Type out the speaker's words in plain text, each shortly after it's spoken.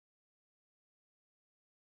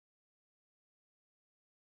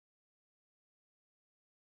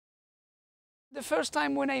The first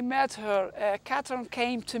time when I met her, Catherine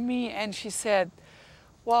came to me and she said,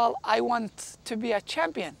 well, I want to be a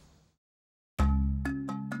champion.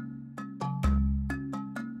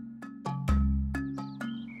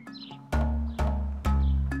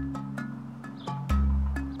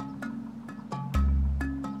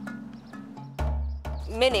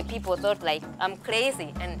 Many people thought like I'm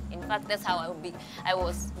crazy, and in fact that's how I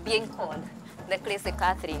was being called, the crazy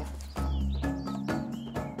Catherine.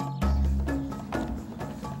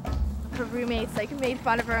 Her roommates made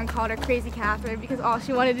fun of her and called her Crazy Catherine because all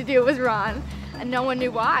she wanted to do was run, and no one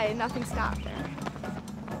knew why, and nothing stopped her.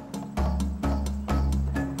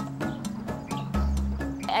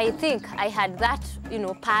 I think I had that,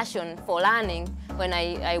 passion for learning when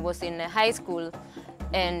I was in high school,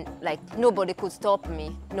 and like nobody could stop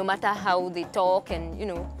me, no matter how they talk and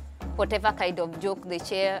whatever kind of joke they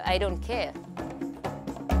share, I don't care.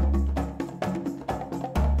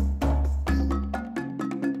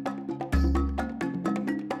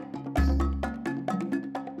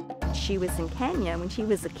 She was in Kenya when she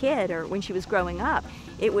was a kid, or when she was growing up,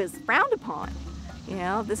 it was frowned upon.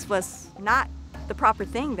 This was not the proper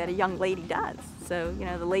thing that a young lady does. So,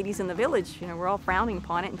 the ladies in the village, were all frowning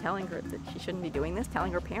upon it and telling her that she shouldn't be doing this,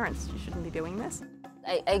 telling her parents she shouldn't be doing this.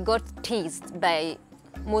 I got teased by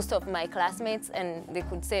most of my classmates, and they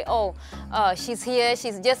could say, oh, she's here,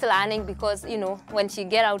 she's just learning because, when she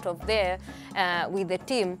get out of there with the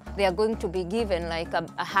team, they are going to be given like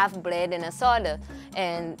a half bread and a soda.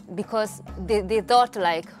 And because they thought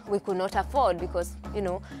like we could not afford, because,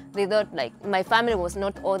 they thought like my family was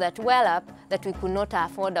not all that well up, that we could not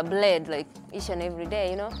afford a bread like each and every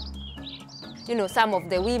day, some of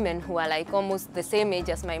the women who are like almost the same age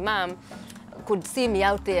as my mom could see me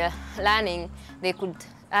out there learning. They could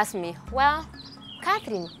ask me, well,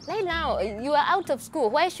 Catherine, right now you are out of school,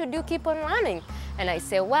 why should you keep on running? And I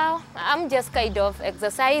say, well, I'm just kind of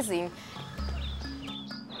exercising.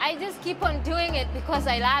 I just keep on doing it because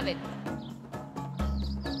I love it.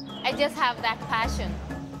 I just have that passion.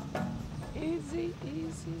 Easy, easy,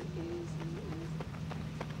 easy,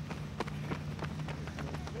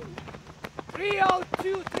 easy.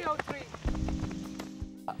 302, 303.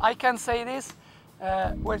 I can say this,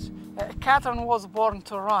 Catherine was born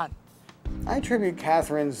to run. I attribute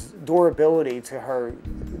Catherine's durability to her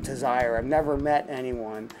desire. I've never met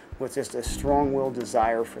anyone with just a strong-willed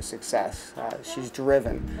desire for success. She's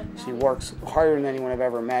driven. She works harder than anyone I've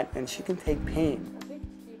ever met, and she can take pain.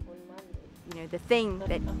 The thing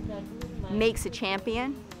that makes a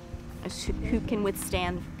champion is who can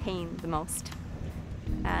withstand pain the most.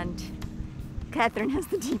 And Catherine has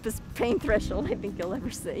the deepest pain threshold I think you'll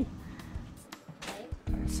ever see.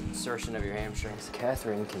 It's insertion of your hamstrings.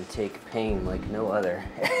 Catherine can take pain like no other.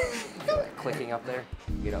 Clicking up there,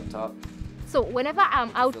 get up top. So whenever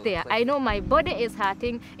I'm out there, I know my body is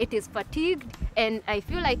hurting, it is fatigued, and I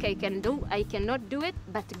feel like I cannot do it,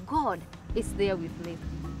 but God is there with me.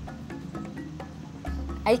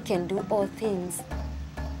 I can do all things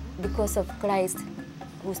because of Christ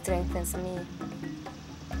who strengthens me.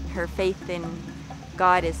 Her faith in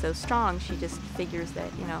God is so strong, she just figures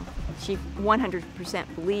that, she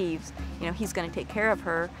 100% believes, He's going to take care of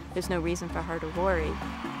her. There's no reason for her to worry.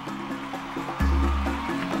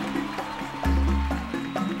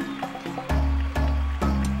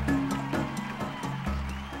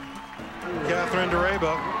 Catherine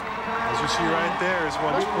Ndereba, as you see right there, is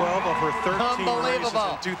won 12 of her 13 races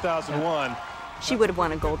in 2001. She would have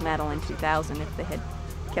won a gold medal in 2000 if they had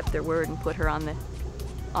kept their word and put her on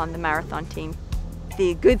the marathon team.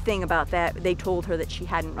 The good thing about that, they told her that she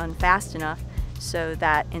hadn't run fast enough, so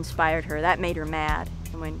that inspired her. That made her mad.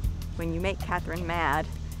 And when you make Catherine mad,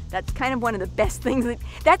 that's kind of one of the best things.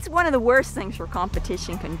 That's one of the worst things her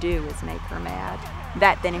competition can do, is make her mad.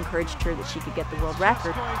 That then encouraged her that she could get the world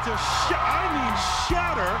record. Going to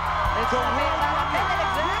shatter the world record.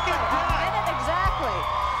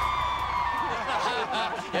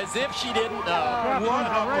 As if she didn't know. What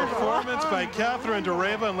a performance by Catherine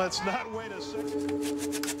Ndereba, and let's not wait a second.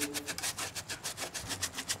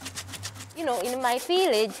 In my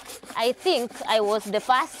village, I think I was the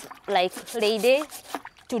first lady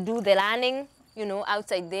to do the learning,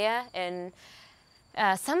 outside there, and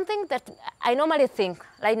something that I normally think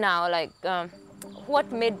right now,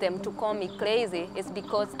 what made them to call me crazy is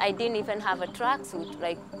because I didn't even have a tracksuit,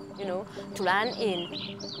 to run in.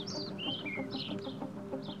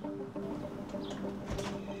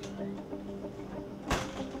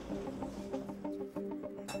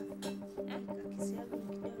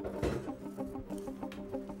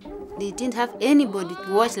 They didn't have anybody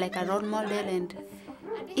to watch like a role model, and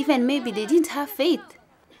even maybe they didn't have faith.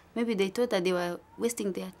 Maybe they thought that they were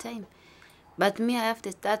wasting their time. But me, I have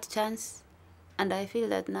that chance, and I feel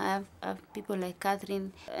that now I have people like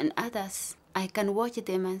Catherine and others. I can watch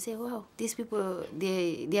them and say, wow, these people,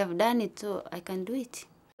 they have done it, so I can do it.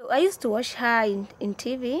 I used to watch her in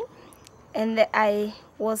TV, and I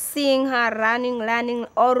was seeing her running, learning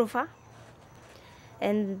all over.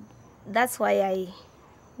 And that's why I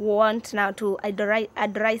want now to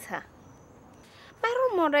advise her. My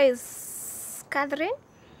role model is Catherine,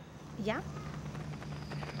 yeah.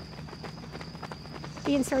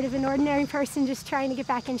 Being sort of an ordinary person, just trying to get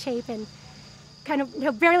back in shape and kind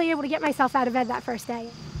of barely able to get myself out of bed that first day.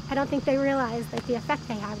 I don't think they realize like the effect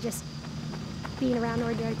they have just being around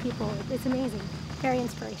ordinary people. It's amazing, very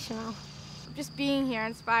inspirational. Just being here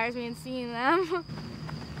inspires me and seeing them.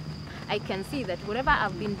 I can see that whatever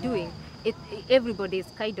I've been doing, everybody is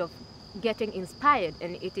kind of getting inspired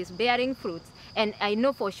and it is bearing fruits. And I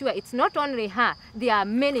know for sure it's not only her, there are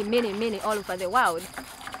many, many, many all over the world.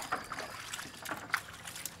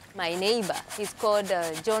 My neighbor, he's called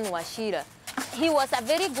John Washira. He was a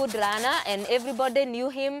very good runner and everybody knew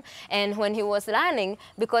him. And when he was running,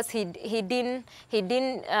 because he didn't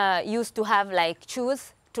used to have like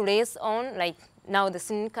shoes to race on, like now the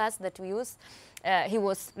sneakers that we use, he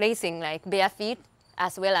was racing like bare feet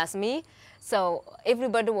as well as me. So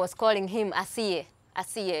everybody was calling him Asiye.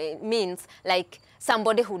 Asiye means like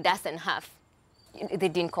somebody who doesn't have. They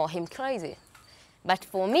didn't call him crazy. But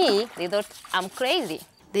for me, they thought I'm crazy.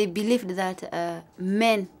 They believed that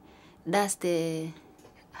men does the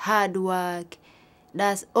hard work,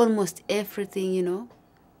 does almost everything, you know.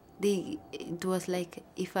 It was like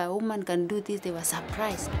if a woman can do this, they were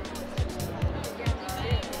surprised.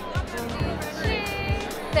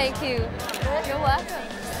 Thank you. You're welcome.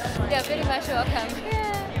 You're very much welcome.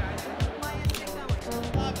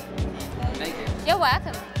 Thank you. You're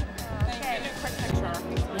welcome. Okay, a quick picture.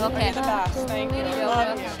 Okay. You're the best. Thank you. You're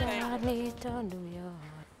Love welcome. you.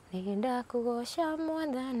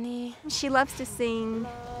 She loves to sing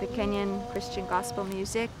the Kenyan Christian gospel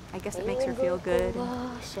music. I guess it makes her feel good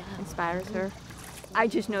and inspires her. I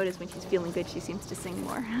just notice when she's feeling good, she seems to sing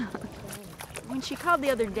more. When she called the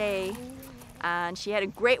other day and she had a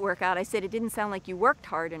great workout, I said, it didn't sound like you worked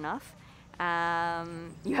hard enough.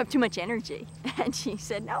 You have too much energy. And she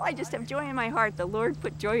said, no, I just have joy in my heart. The Lord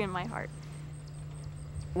put joy in my heart.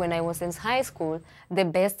 When I was in high school, the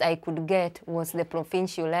best I could get was the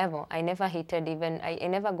provincial level. I never I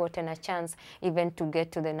never gotten a chance even to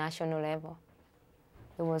get to the national level.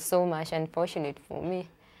 It was so much unfortunate for me.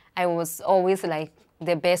 I was always like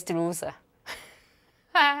the best loser.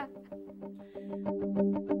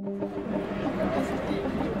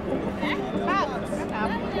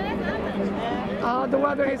 The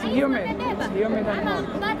weather is humid. It's humid and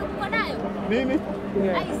hot. Nini?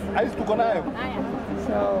 Yeah. Ice tuko nayo.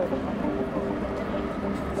 So,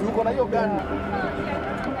 Tuko na hiyo gani?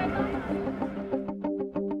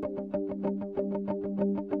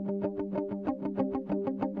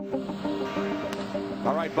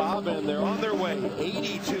 All right, Bob, and they're on their way.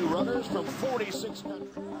 82 runners from 46 countries.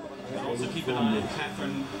 Also keep an eye on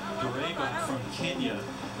Catherine Ndereba from Kenya.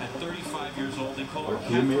 At 35 years old, they call her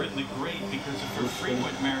Catherine the Great because of her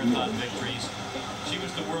frequent marathon victories. She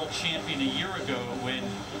was the world champion a year ago when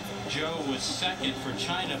Joe was second for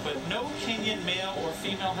China, but no Kenyan male or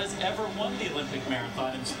female has ever won the Olympic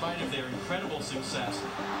marathon in spite of their incredible success.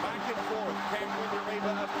 Back and forth, Catherine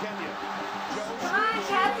Ndereba of Kenya. Come on,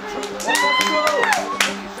 Catherine!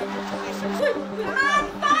 Come on,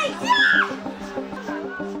 fight!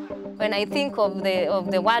 When I think of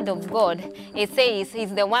the word of God, it says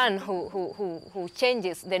he's the one who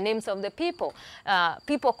changes the names of the people.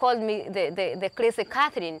 People called me the crazy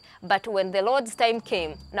Catherine, but when the Lord's time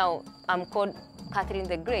came, now I'm called Catherine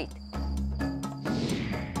the Great.